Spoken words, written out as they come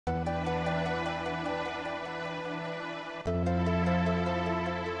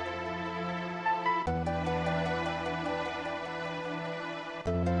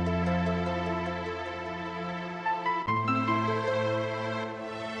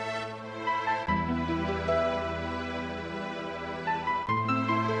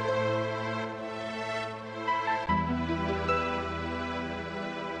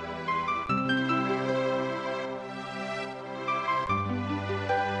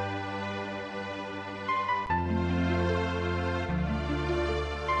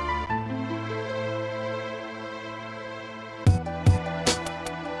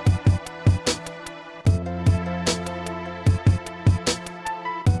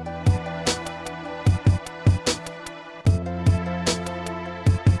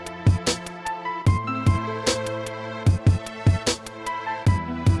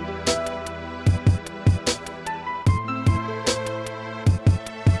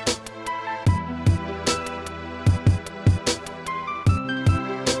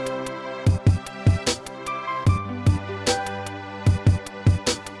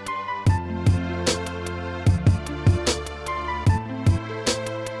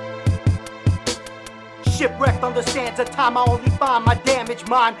Shipwrecked on the sands of time, I only find my damaged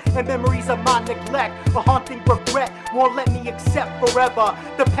mind and memories of my neglect. A haunting regret won't let me accept forever.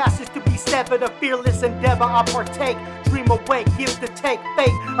 The past is to be severed, a fearless endeavor I partake. Dream awake, give to take,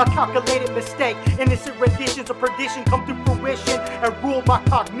 fate, a calculated mistake. Innocent renditions of perdition come to fruition and rule my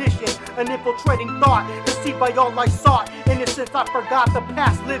cognition. An infiltrating thought, deceived by all I sought. Innocence I forgot, the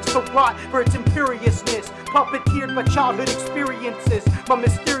past lives to rot for its imperiousness. Puppeteered by childhood experiences, my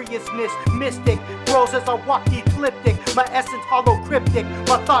mysteriousness, mystic, grows as I walk the ecliptic. My essence hollow cryptic,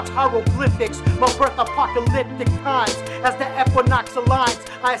 my thoughts hieroglyphics, my birth apocalyptic times. As the equinox aligns,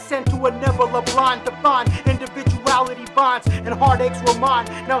 I ascend to a nebula blind to find individuality bonds and heartaches were mine.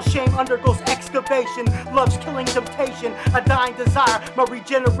 Now shame undergoes excavation, love's killing temptation, a dying desire, my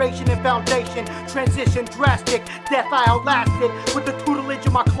regeneration and foundation. Transition drastic, death I outlasted with the tutelage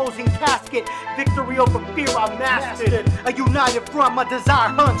of my closing casket. Victory over fear I mastered. A united front, my desire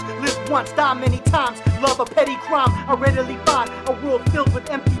hunts, live once, die many times. Love a petty crime, I readily find a world filled with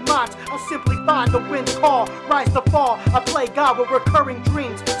empty minds. I'll simply find the wind call, rise to fall. I play God with recurring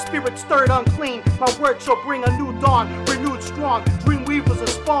dreams, spirit stirred unclean. My word shall bring a new dawn, renewed strong. Dream weavers a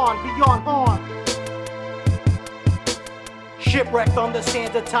spawn beyond harm. Shipwrecked on the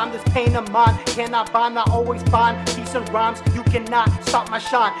sands of time, this pain of mine cannot bind, I always find peace and rhymes, you cannot stop my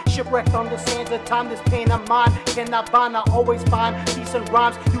shine. Shipwrecked on the sands of time, this pain of mine cannot bind, I always find peace and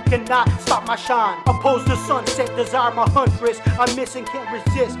rhymes, you cannot stop my shine. Oppose the sunset, desire my huntress, I miss and can't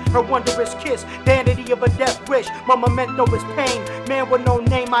resist her wondrous kiss. Vanity of a death wish, my memento is pain. Man with no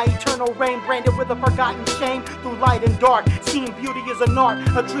name, my eternal reign, branded with a forgotten shame. Through light and dark, seeing beauty is an art,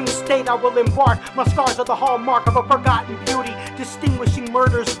 a dream state I will embark. My scars are the hallmark of a forgotten beauty, distinguishing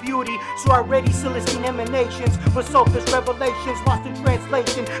murder's beauty. So I ready Celestine emanations with selfish revelations, lost in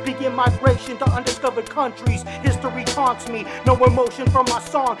translation. Begin migration to undiscovered countries. History taunts me, no emotion from my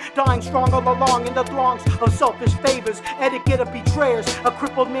song. Dying strong all along in the throngs of selfish favors. Etiquette of betrayers, a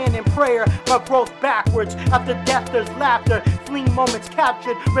crippled man in prayer. My growth backwards, after death there's laughter. Fleeing moments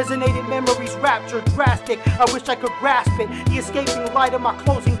captured, resonated memories raptured. Drastic, I wish I could grasp it. The escaping light of my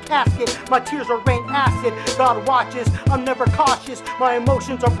closing casket. My tears are rain acid, God watches, I'm never cautious. My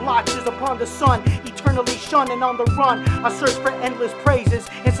emotions are blotches upon the sun, eternally shunned and on the run. I search for endless praises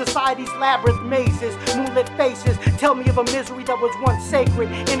in society's labyrinth mazes. Moonlit faces tell me of a misery that was once sacred.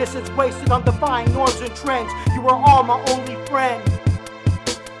 Innocence wasted on defying norms and trends. You are all my only friend.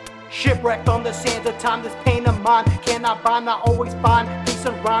 Shipwrecked on the sands of time, this pain of mine cannot bind, I always find peace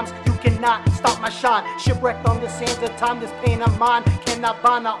and rhymes, you cannot stop my shine. Shipwrecked on the sands of time, this pain of mine cannot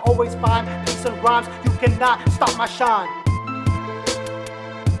bind, I always find peace and rhymes, you cannot stop my shine.